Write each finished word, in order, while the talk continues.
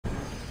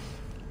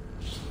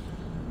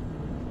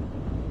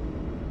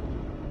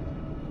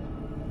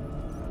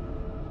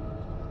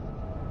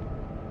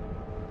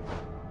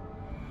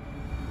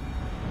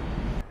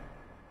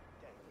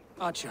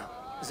Archer,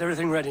 is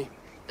everything ready?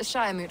 The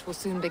Shire Moot will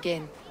soon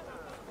begin.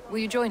 Will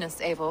you join us,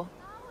 Eivor?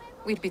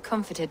 We'd be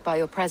comforted by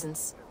your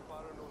presence.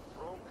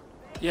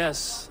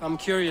 Yes, I'm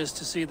curious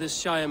to see this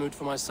Shire Moot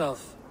for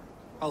myself.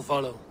 I'll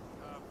follow.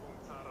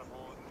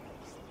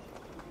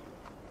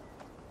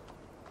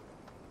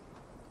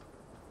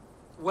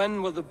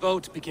 When will the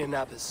boat begin,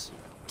 Abbess?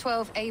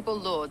 12 able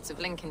lords of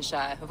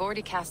Lincolnshire have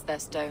already cast their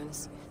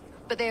stones,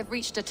 but they have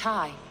reached a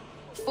tie.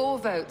 4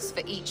 votes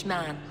for each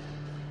man.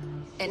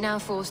 It now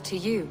falls to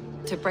you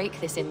to break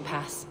this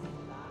impasse.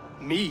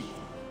 Me?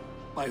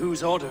 By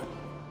whose order?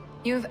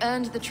 You have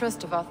earned the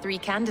trust of our 3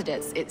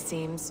 candidates, it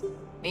seems.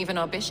 Even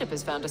our bishop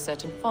has found a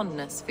certain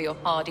fondness for your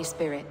hardy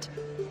spirit.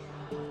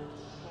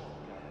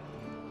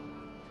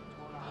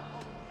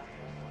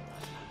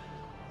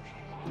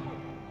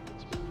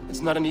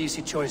 It's not an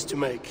easy choice to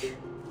make,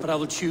 but I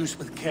will choose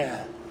with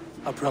care.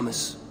 I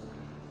promise.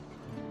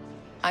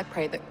 I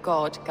pray that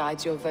God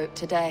guides your vote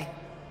today,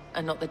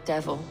 and not the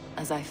devil,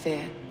 as I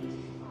fear.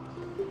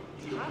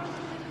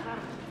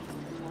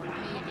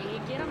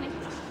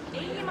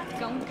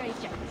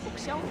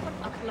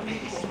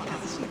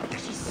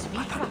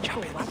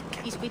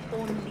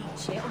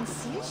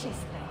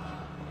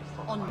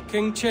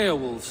 King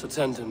Ceolwulf's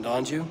attendant,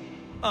 aren't you?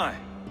 Aye.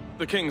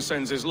 The king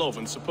sends his love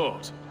and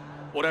support.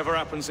 Whatever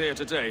happens here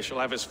today shall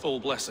have his full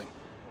blessing.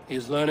 He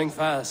is learning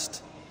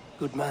fast.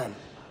 Good man.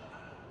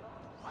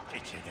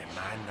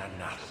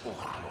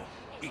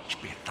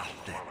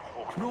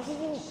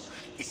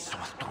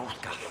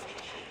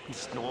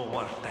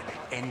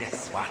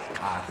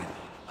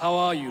 How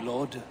are you,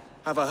 Lord?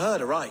 Have I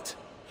heard aright?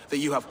 That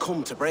you have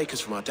come to break us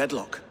from our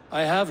deadlock?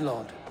 I have,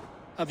 Lord.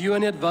 Have you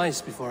any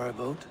advice before I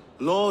vote?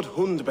 Lord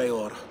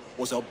Hundbeor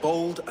was a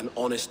bold and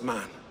honest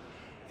man,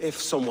 if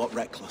somewhat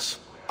reckless.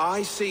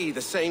 I see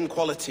the same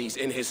qualities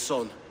in his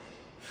son.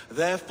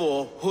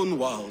 Therefore,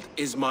 Hunwald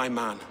is my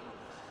man.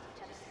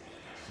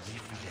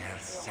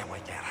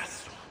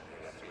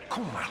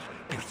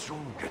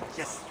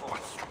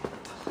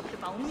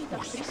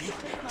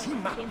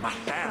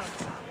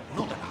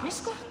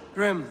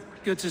 Grim,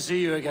 good to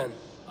see you again.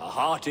 A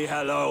hearty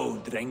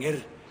hello,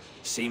 Drenger.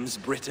 Seems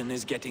Britain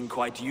is getting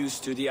quite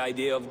used to the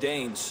idea of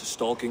Danes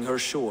stalking her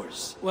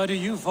shores. Where do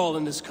you fall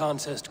in this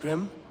contest,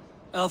 Grim?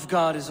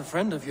 Elfgard is a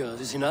friend of yours,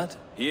 is he not?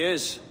 He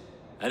is,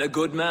 and a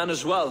good man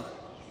as well.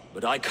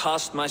 But I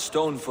cast my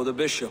stone for the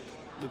bishop.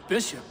 The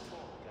bishop?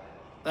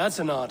 That's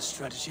an odd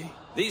strategy.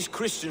 These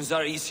Christians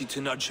are easy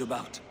to nudge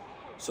about.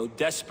 So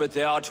desperate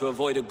they are to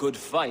avoid a good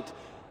fight,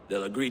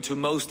 they'll agree to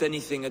most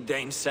anything a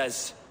Dane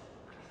says.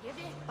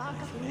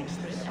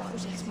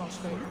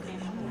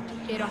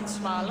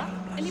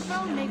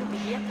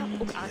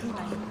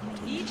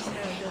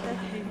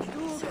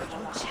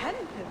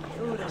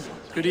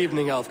 Good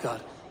evening,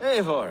 Elfgard.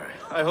 Eivor,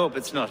 I hope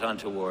it's not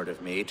untoward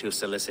of me to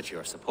solicit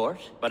your support,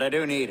 but I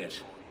do need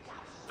it.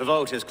 The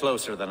vote is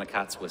closer than a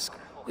cat's whisker.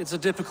 It's a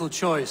difficult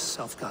choice,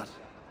 Elfgard.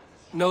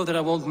 Know that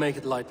I won't make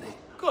it lightly.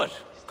 Good,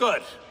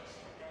 good.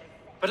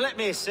 But let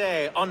me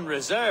say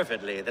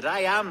unreservedly that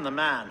I am the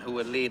man who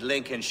will lead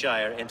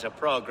Lincolnshire into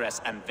progress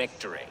and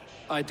victory.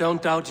 I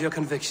don't doubt your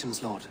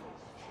convictions, Lord.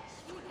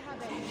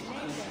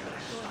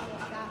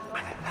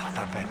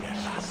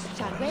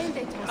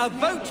 A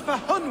vote for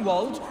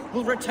Hunwald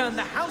will return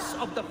the House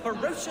of the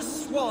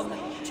Ferocious Swan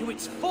to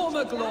its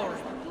former glory.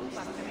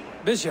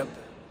 Bishop.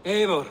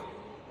 Eivor,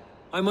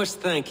 I must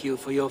thank you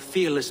for your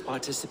fearless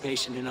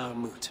participation in our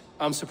moot.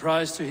 I'm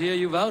surprised to hear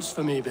you vouch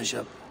for me,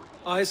 Bishop.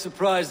 I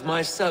surprised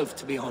myself,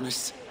 to be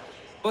honest.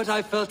 But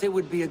I felt it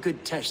would be a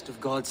good test of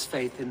God's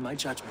faith in my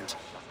judgment.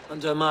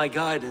 Under my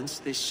guidance,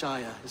 this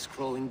Shire is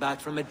crawling back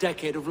from a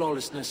decade of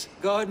lawlessness.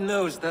 God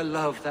knows the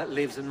love that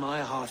lives in my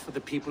heart for the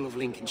people of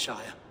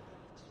Lincolnshire.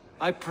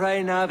 I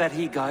pray now that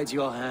he guides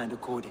your hand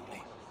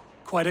accordingly.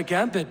 Quite a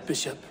gambit,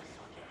 Bishop.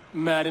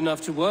 Mad enough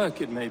to work,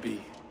 it may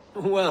be.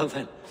 Well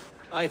then,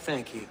 I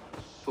thank you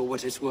for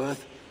what it's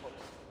worth.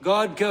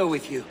 God go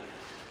with you.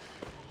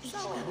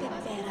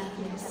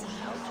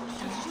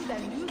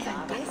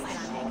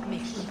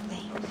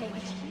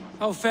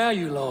 How fare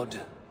you, Lord?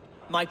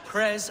 My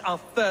prayers are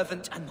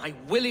fervent and my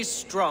will is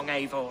strong,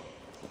 Eivor.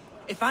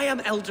 If I am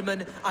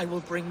Elderman, I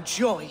will bring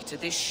joy to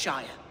this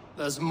Shire.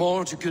 There's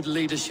more to good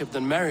leadership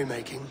than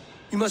merrymaking.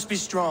 You must be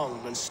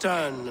strong and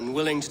stern and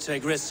willing to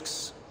take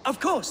risks. Of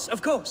course,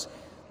 of course.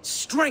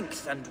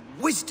 Strength and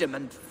wisdom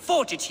and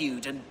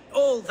fortitude and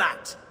all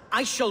that.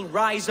 I shall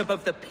rise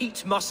above the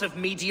peat moss of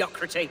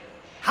mediocrity.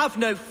 Have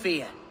no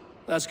fear.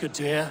 That's good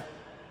to hear.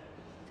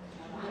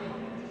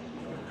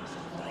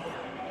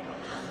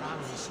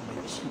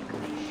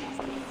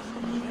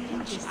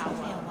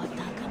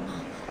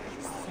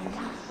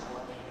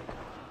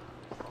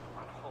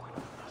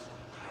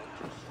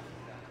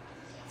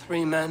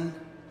 Three men,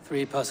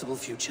 3 possible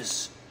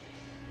futures.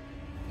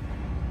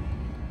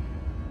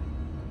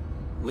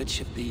 Which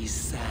of these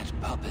sad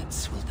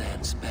puppets will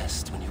dance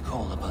best when you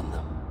call upon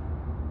them?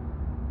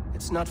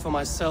 It's not for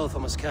myself I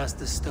must cast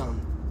this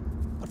stone,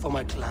 but for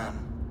my clan.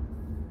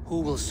 Who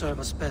will serve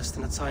us best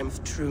in a time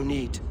of true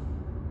need?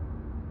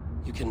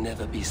 You can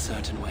never be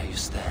certain where you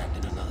stand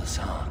in another's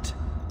heart.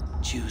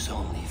 Choose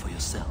only for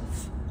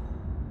yourself.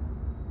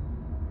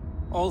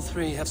 All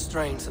three have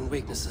strengths and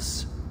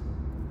weaknesses.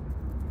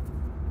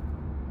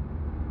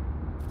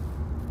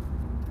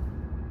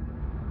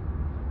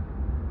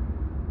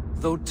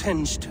 Though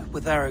tinged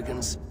with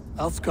arrogance,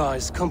 Alfgar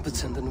is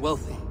competent and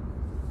wealthy.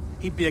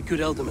 He'd be a good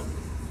Elderman,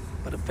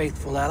 but a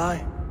faithful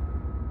ally?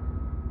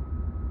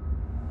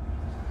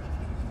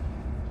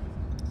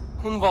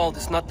 Hunwald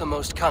is not the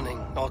most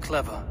cunning or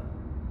clever,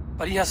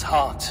 but he has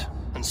heart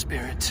and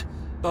spirit.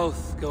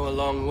 Both go a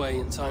long way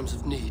in times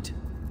of need.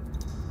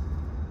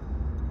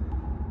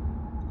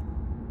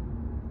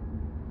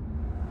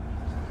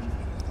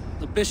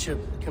 The bishop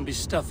can be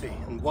stuffy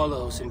and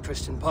wallows in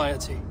Christian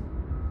piety.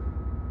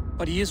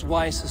 But he is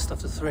wisest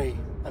of the three,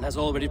 and has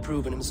already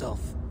proven himself.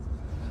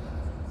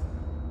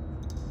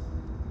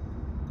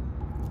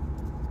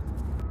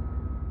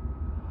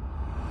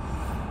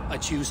 I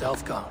choose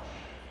Alfgar.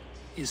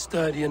 He is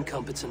sturdy and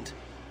competent,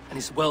 and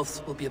his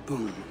wealth will be a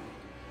boon.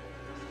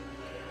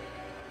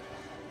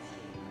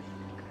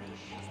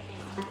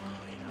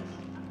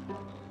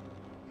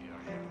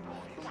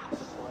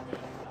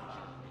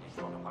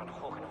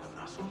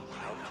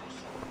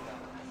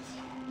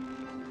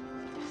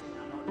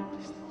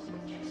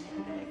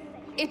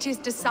 It is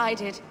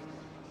decided.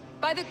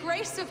 By the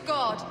grace of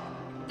God,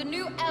 the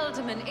new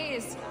Elderman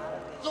is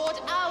Lord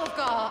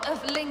Alfgar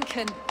of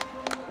Lincoln.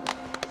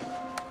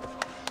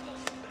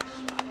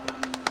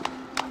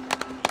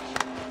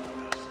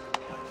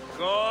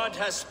 God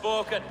has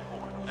spoken,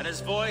 and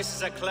his voice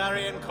is a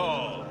clarion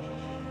call.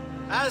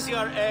 As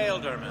your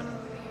Ealdorman,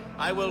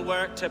 I will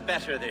work to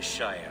better this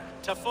Shire,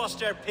 to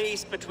foster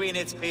peace between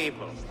its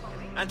people,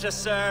 and to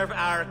serve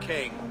our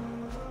king.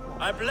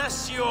 I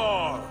bless you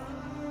all.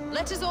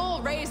 Let us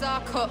all raise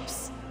our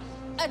cups.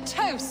 A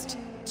toast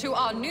to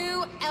our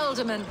new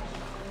Elderman.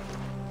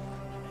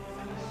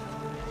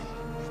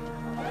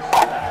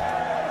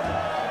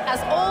 As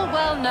all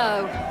well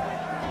know,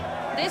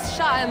 this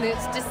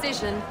Shiremoot's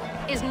decision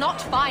is not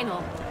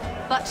final,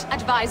 but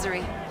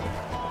advisory.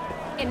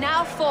 It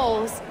now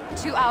falls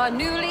to our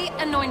newly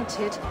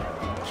anointed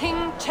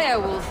King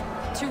Ceolwulf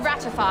to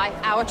ratify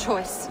our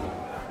choice.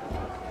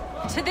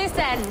 To this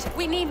end,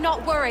 we need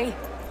not worry.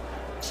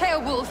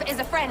 Ceolwulf is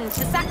a friend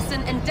to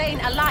Saxon and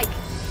Dane alike,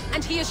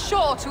 and he is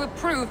sure to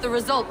approve the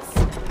results.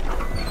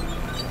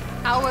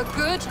 Our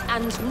good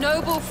and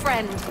noble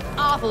friend,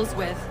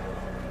 Arthelswith.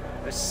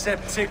 A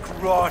septic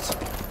rot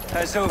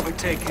has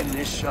overtaken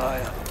this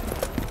Shire.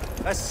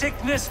 A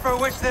sickness for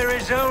which there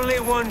is only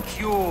one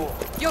cure.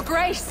 Your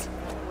Grace!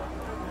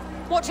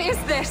 What is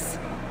this?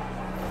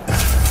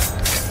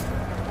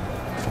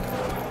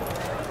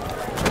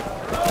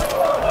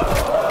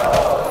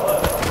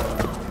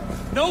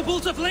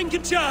 Nobles of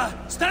Lincolnshire,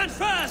 stand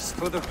fast!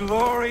 For the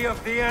glory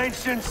of the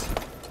ancients,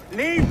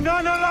 leave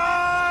none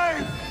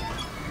alive!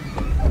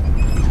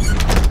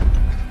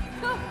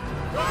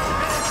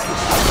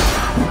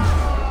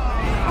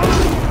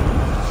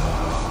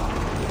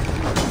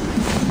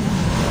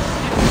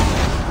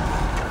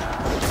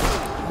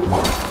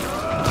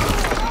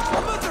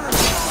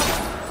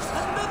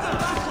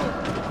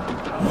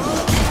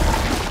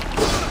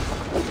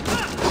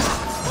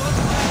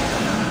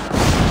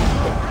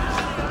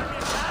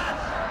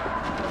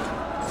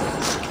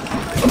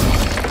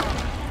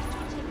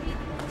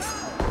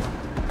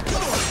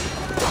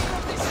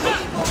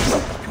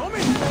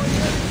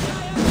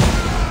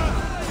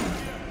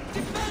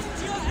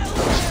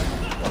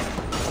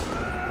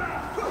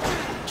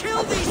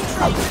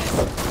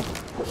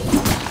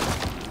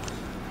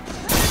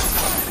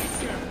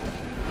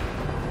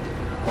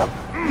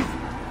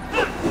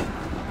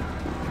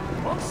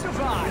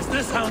 Is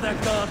this how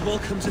that guard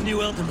welcomes a new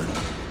Elderman?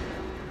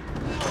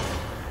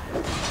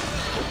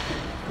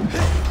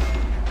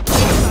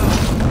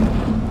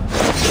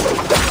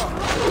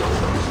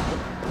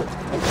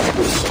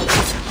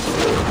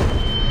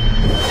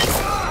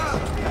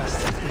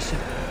 Past that mission.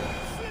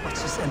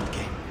 What's his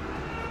endgame?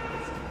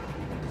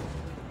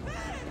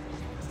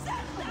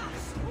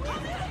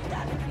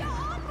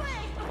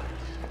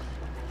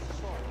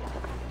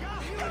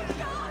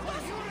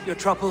 Your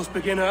troubles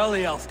begin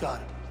early, Alfgar.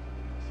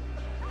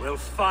 We'll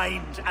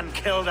find and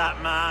kill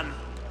that man.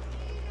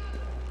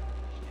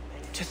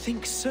 To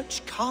think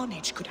such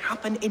carnage could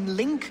happen in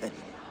Lincoln.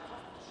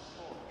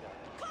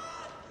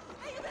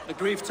 The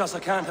grief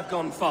tosser can't have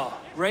gone far.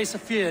 Raise a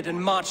feared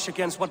and march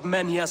against what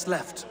men he has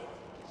left.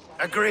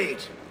 Agreed.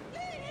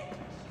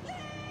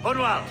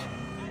 Hunwald,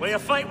 will you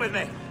fight with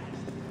me?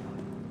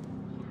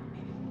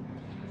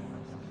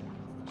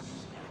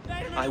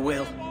 I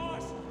will.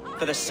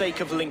 For the sake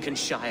of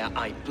Lincolnshire,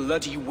 I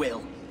bloody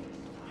will.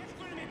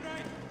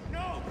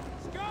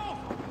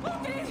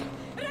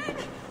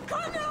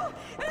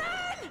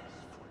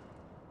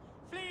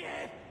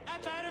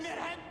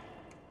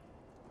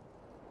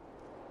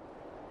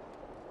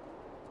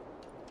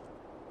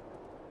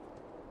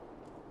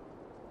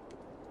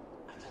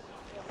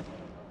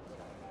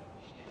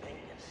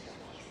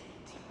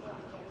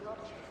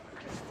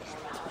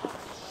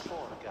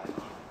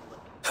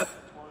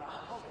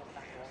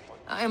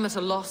 I am at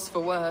a loss for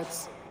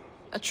words.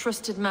 A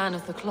trusted man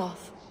of the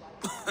cloth.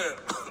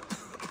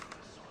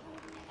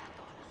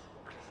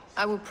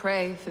 I will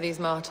pray for these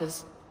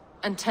martyrs,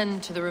 and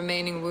tend to the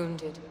remaining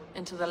wounded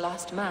until the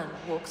last man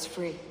walks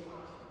free.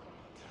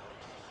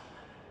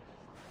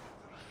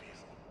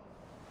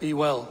 Be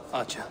well,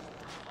 Archer.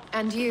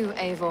 And you,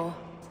 Eivor.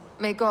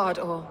 May God,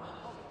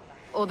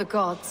 or the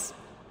gods,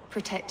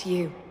 protect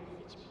you.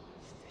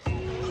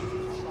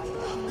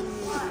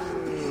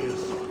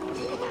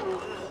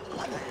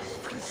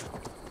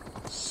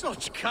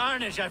 Such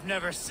carnage I've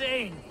never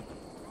seen.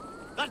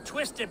 That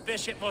twisted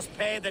bishop must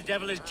pay the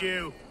devil his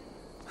due.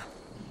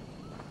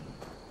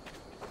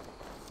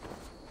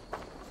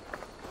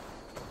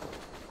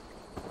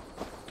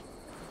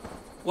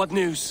 What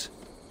news?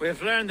 We've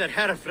learned that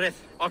Herefrith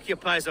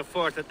occupies a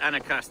fort at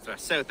Anacastra,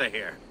 south of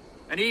here.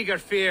 An eager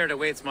fear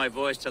awaits my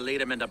voice to lead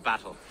him into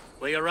battle.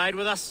 Will you ride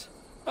with us?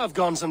 I've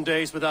gone some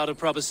days without a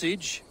proper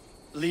siege.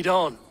 Lead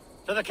on.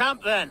 To the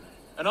camp then,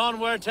 and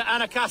onward to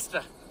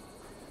Anacastra.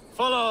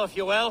 Follow, if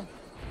you will.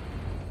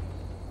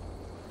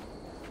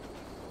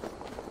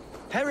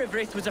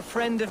 Herefrith was a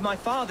friend of my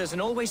father's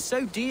and always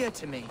so dear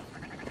to me.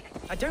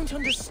 I don't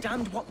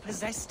understand what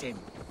possessed him.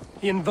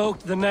 He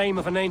invoked the name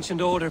of an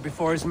ancient order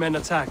before his men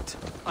attacked.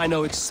 I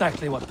know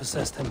exactly what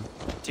possessed him.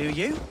 Do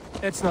you?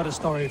 It's not a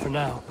story for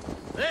now.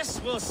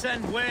 This will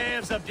send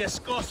waves of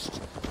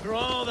disgust through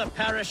all the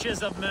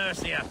parishes of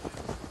Mercia.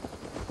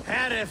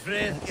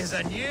 Herefrith is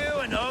a new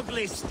and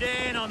ugly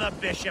stain on a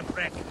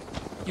bishopric.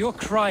 Your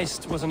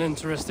Christ was an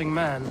interesting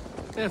man,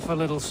 if a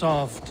little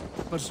soft.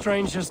 But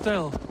stranger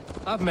still,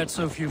 I've met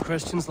so few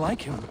Christians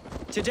like him.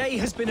 Today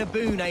has been a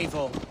boon,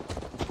 Eivor.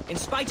 In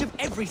spite of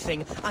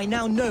everything, I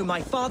now know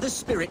my father's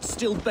spirit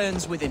still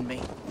burns within me.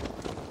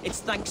 It's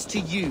thanks to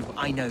you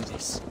I know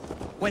this.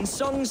 When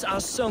songs are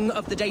sung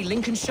of the day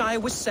Lincolnshire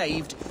was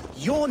saved,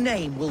 your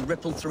name will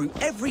ripple through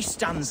every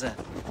stanza.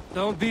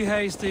 Don't be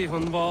hasty,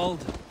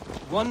 Hunwald.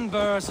 One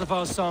verse of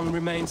our song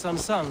remains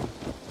unsung.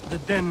 The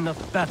din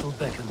of battle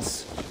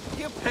beckons.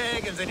 You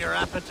pagans and your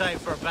appetite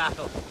for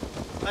battle.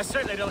 I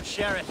certainly don't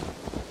share it.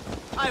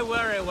 I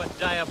worry what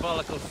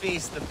diabolical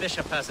feast the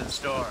bishop has in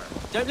store.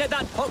 Don't let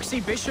that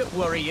poxy bishop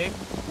worry you.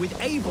 With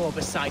Eivor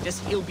beside us,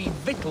 he'll be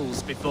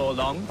victuals before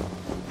long.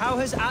 How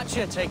has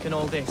Atcha taken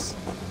all this?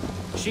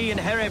 She and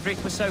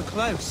Herefrith were so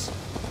close.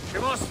 She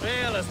must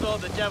feel as though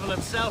the devil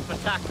himself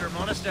attacked her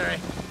monastery.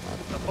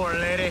 The poor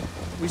lady.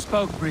 We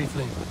spoke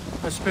briefly.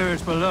 Her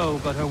spirits were low,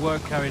 but her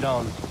work carried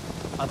on.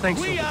 I think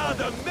We are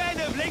the men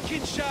of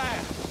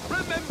Lincolnshire!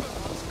 Remember...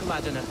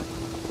 Gladdener.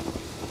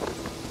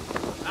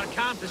 Our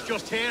camp is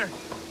just here.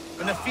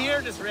 When the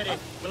Feared is ready,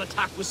 we'll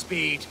attack with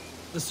speed.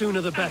 The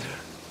sooner the better.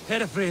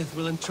 Herefrith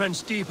will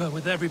entrench deeper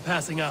with every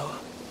passing hour.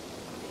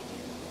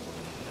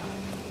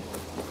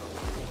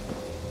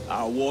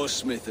 Our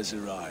warsmith has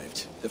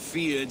arrived. The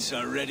Feards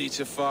are ready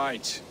to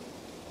fight.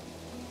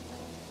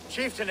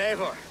 Chieftain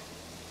Eivor,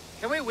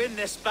 can we win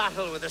this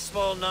battle with the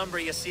small number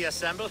you see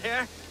assembled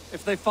here?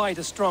 If they fight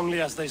as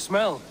strongly as they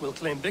smell, we'll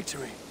claim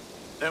victory.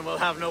 Then we'll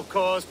have no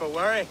cause for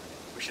worry.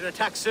 We should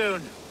attack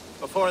soon,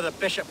 before the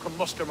bishop can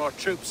muster more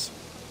troops.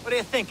 What do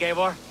you think,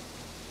 Eivor?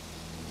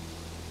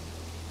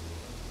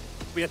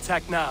 We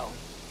attack now.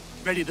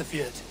 Ready the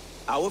Feared.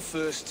 Our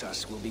first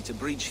task will be to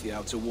breach the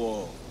outer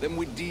wall. Then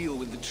we deal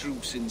with the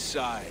troops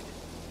inside.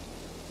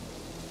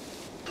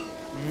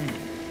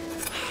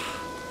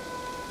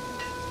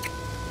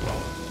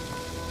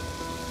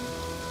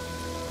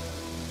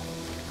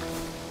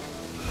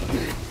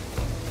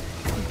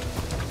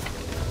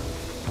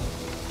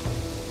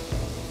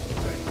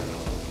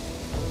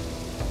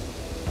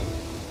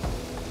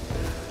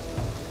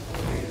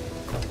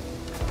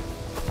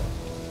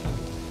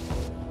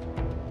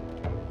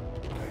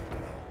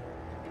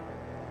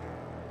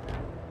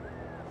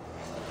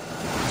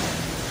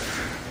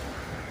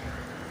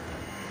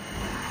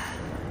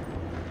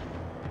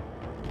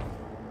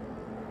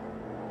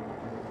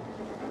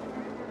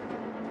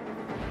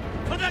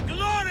 For the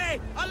glory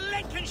of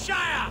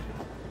Lincolnshire!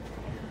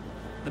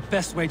 The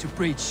best way to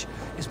breach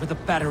is with a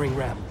battering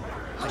ram.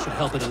 I should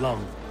help it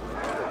along.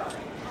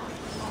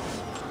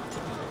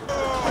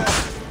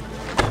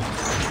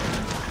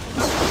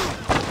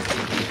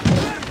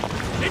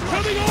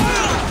 Incoming oil!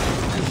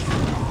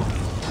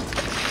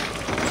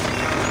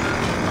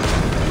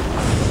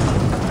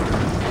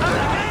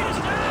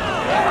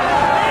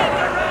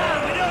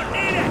 We don't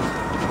need it!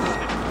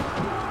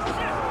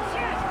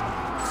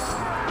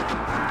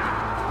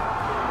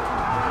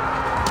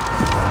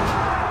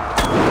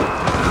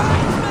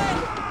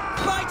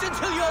 Fight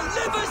until your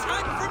livers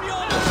hang from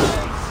your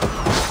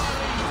mouths!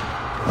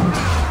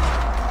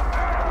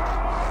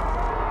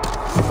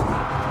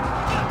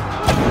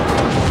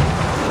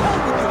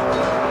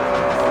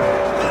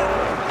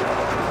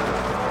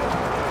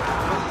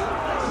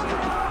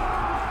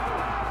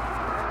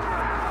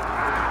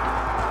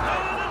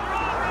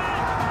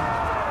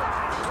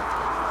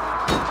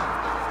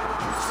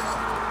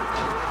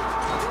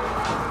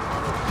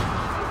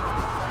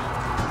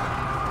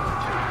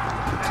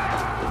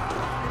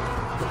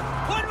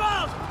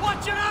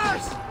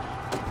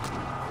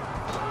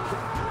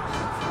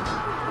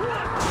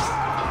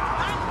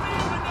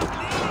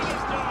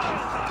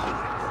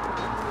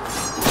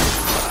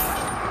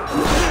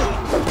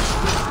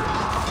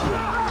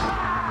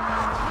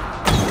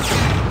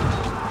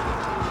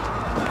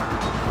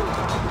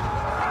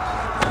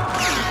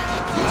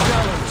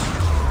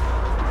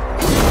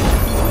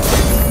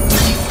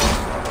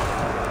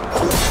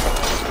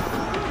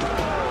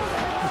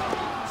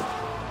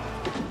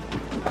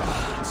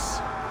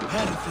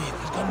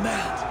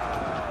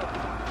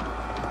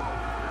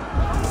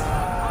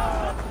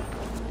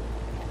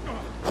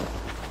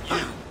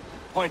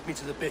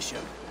 to the bishop.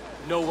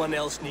 No one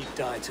else need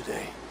die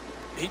today.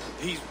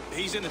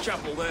 He's in the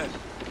chapel there,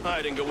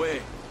 hiding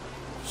away.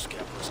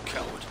 Scabrous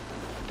coward.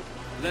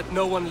 Let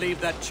no one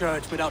leave that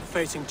church without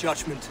facing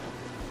judgment.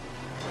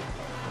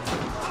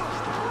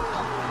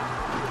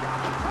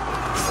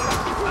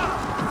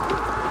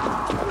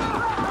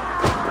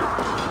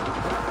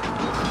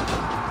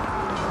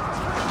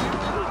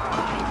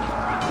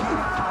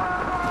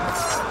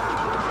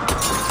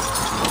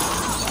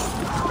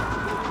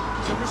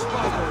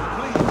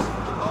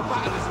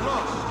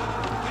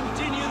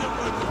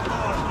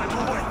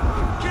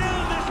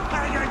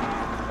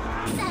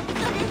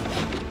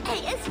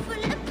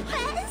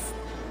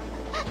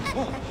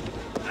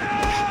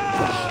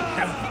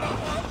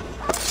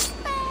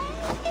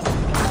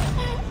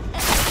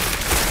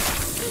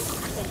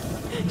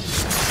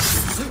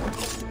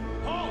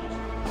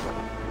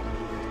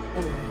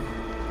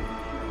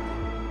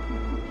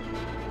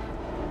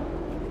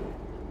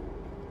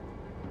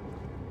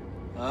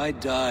 I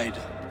died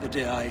the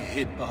day I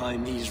hid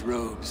behind these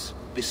robes,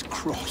 this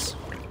cross.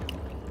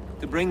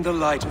 To bring the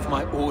light of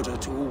my order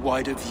to a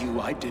wider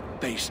view, I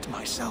debased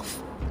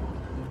myself.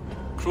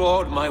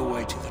 Clawed my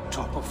way to the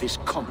top of this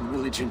common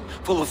religion,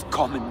 full of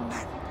common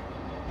men.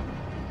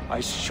 I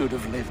should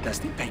have lived as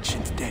the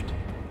ancient dead.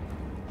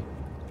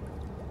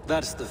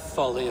 That's the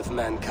folly of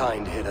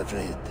mankind,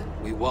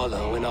 Hedavrid. We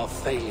wallow in our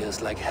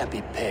failures like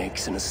happy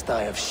pigs in a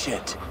sty of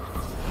shit.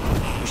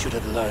 We should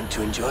have learned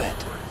to enjoy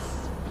it.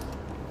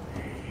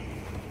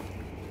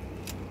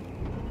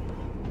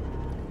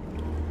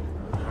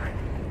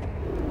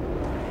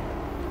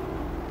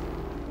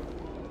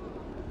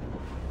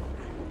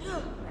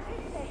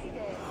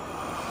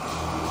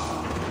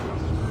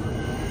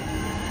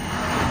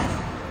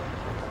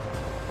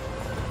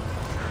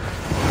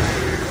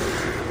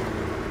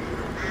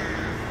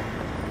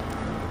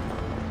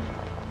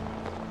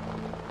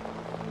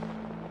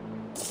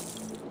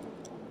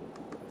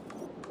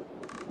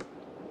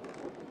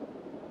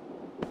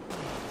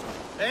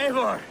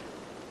 Eivor!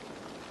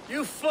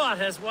 You fought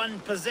as one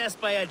possessed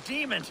by a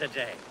demon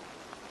today.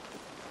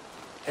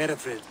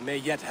 Hedavrid may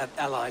yet have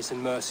allies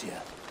in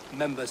Mercia,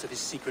 members of his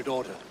secret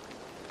order.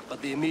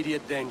 But the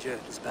immediate danger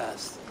is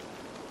past.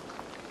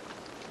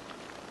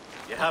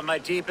 You have my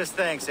deepest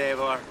thanks,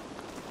 Eivor.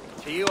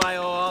 To you I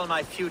owe all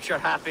my future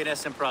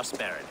happiness and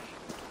prosperity.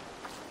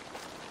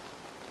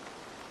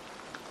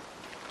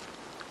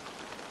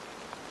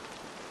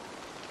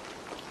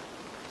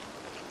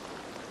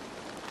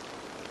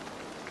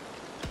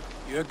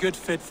 You're a good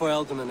fit for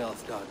Eldon and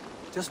Elfgard.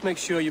 Just make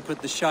sure you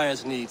put the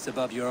Shire's needs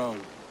above your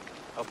own.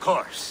 Of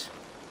course.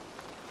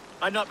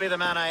 I'd not be the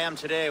man I am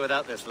today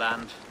without this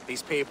land,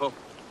 these people.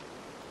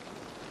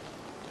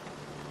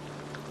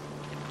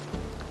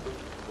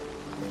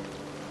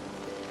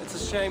 It's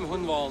a shame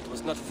Hunwald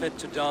was not fit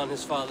to don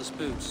his father's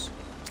boots.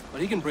 But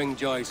he can bring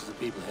joy to the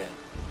people here.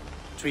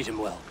 Treat him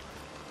well.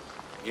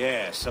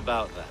 Yes,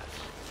 about that.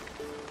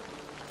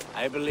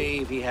 I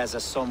believe he has a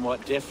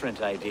somewhat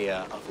different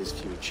idea of his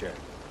future.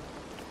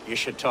 You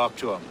should talk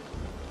to him.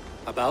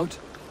 About?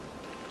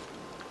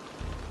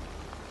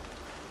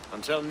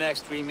 Until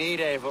next we meet,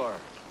 Eivor.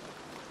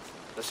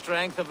 The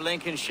strength of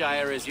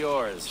Lincolnshire is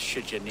yours,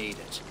 should you need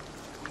it.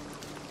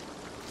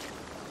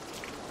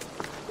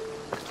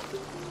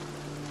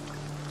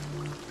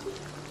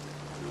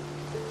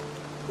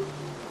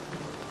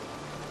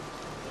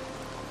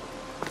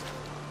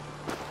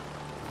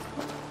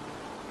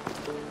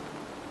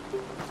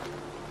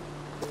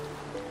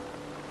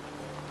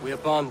 We are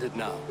bonded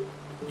now.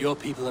 Your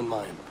people and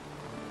mine.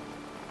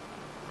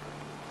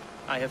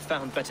 I have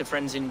found better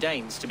friends in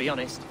Danes, to be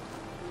honest.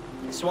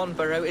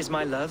 Swanborough is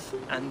my love,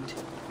 and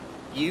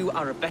you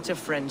are a better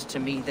friend to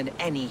me than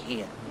any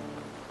here.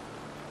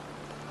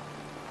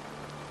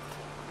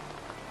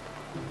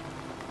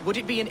 Would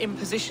it be an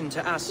imposition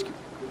to ask...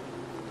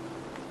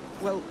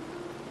 Well,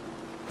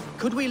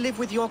 could we live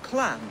with your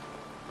clan?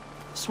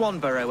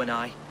 Swanborough and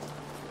I.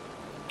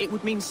 It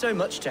would mean so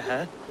much to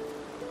her.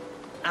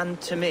 And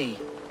to me.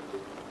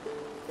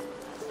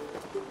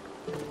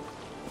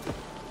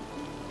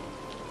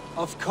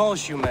 Of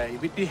course you may.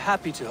 We'd be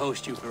happy to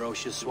host you,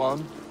 ferocious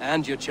Swan.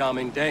 And your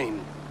charming Dane.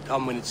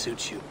 Come when it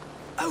suits you.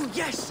 Oh,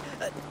 yes!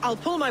 I'll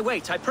pull my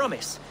weight, I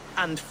promise.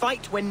 And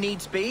fight when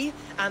needs be,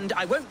 and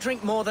I won't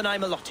drink more than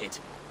I'm allotted.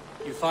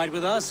 You fight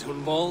with us,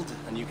 Hunwald,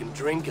 and you can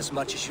drink as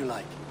much as you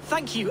like.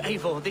 Thank you,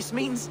 Eivor. This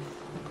means...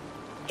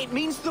 it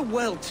means the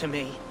world to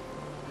me.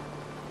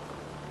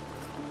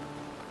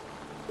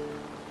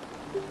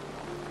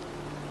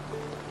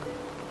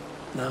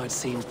 Now it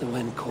seems the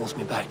wind calls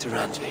me back to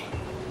Randvi.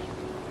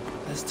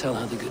 Let's tell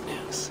her the good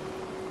news.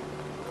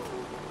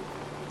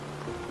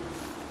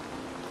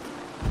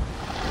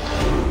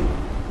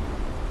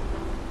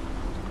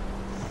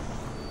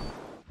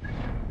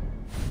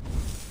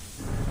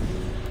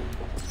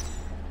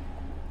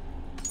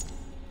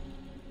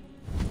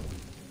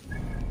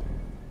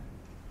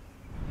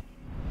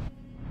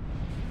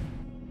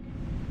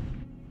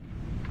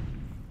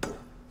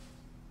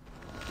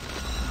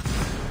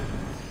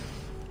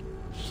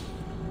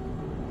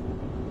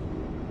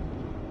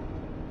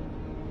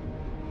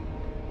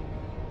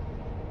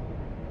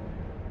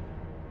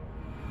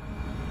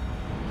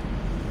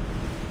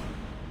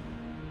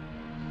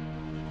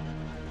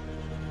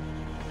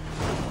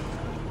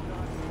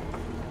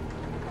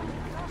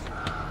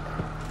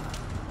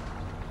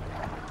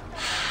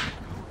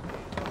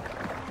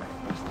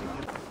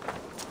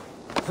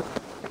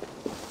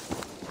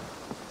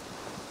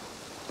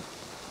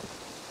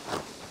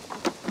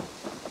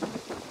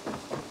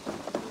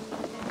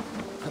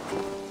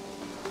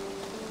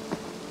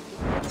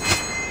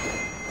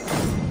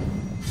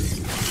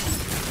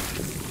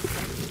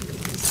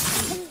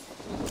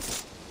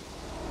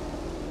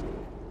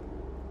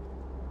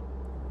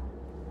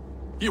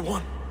 You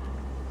won.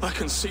 I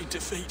concede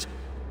defeat.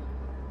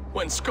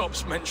 When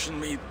Scops mention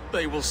me,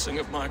 they will sing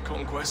of my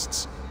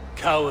conquests.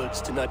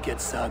 Cowards do not get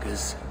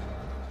sagas.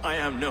 I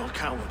am no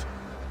coward.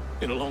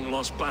 In a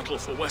long-lost battle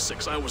for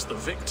Wessex, I was the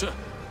victor.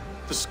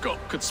 The Scot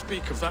could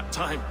speak of that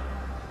time.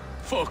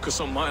 Focus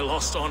on my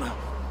lost honor.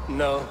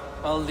 No,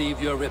 I'll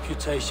leave your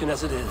reputation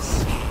as it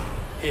is.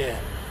 Here,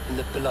 in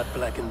the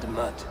blood-blackened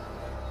mud.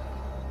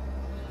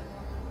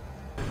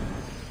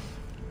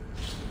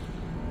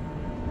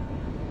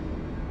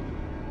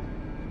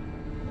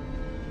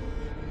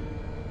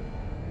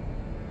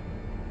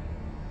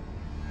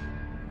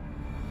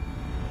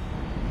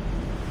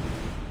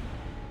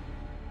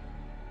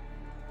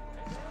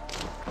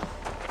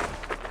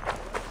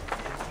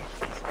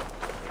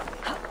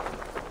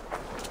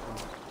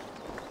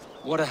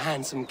 What a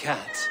handsome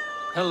cat.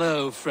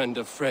 Hello, friend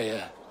of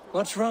Freya.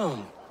 What's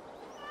wrong?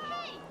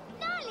 Hey,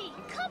 Nali,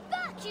 come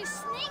back, you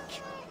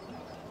sneak!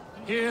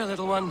 Here,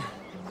 little one.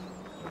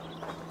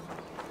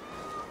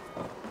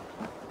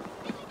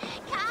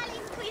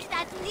 Kalin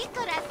quista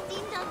licora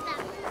tindonda.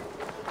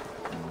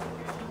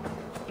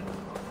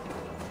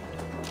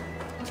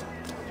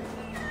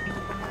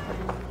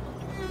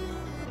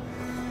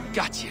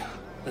 Got you,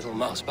 little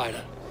mouse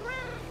spider.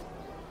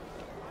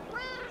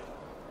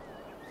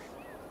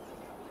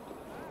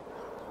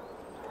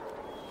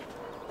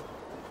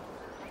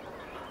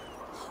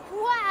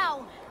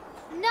 Wow!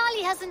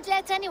 Nali hasn't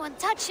let anyone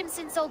touch him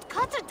since old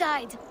Cutter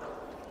died.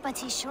 But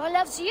he sure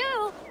loves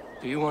you.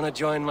 Do you want to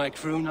join my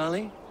crew,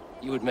 Nolly?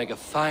 You would make a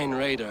fine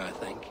raider, I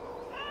think.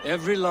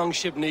 Every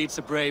longship needs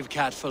a brave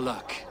cat for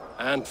luck.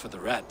 And for the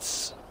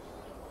rats.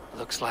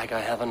 Looks like I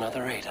have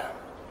another raider.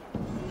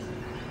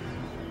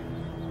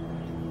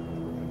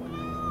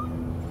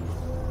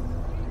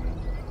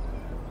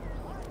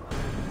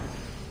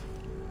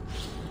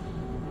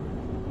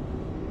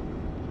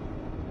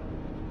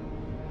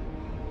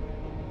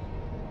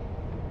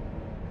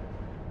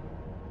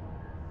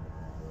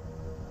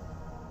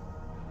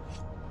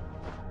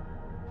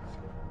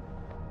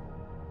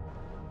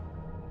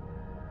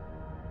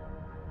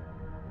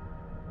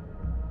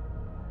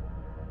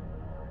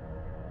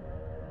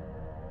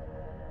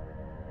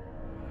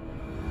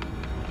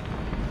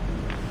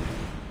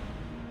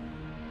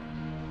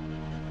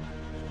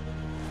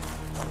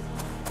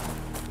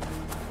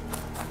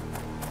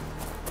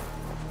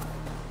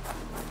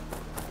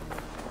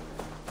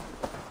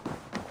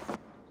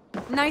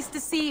 Nice to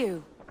see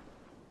you.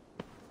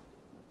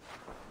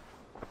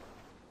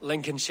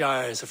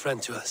 Lincolnshire is a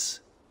friend to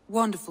us.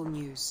 Wonderful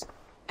news.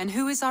 And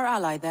who is our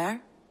ally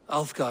there?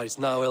 Alfgar is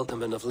now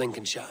Ealdorman of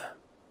Lincolnshire.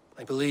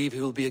 I believe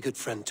he will be a good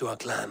friend to our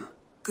clan.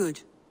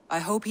 Good. I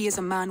hope he is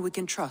a man we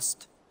can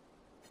trust.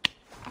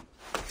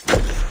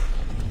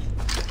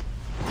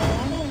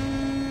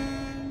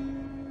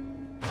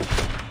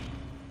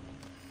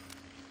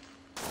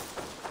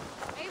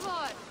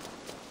 Eivor,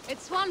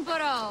 it's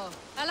Swanborough.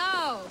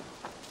 Hello.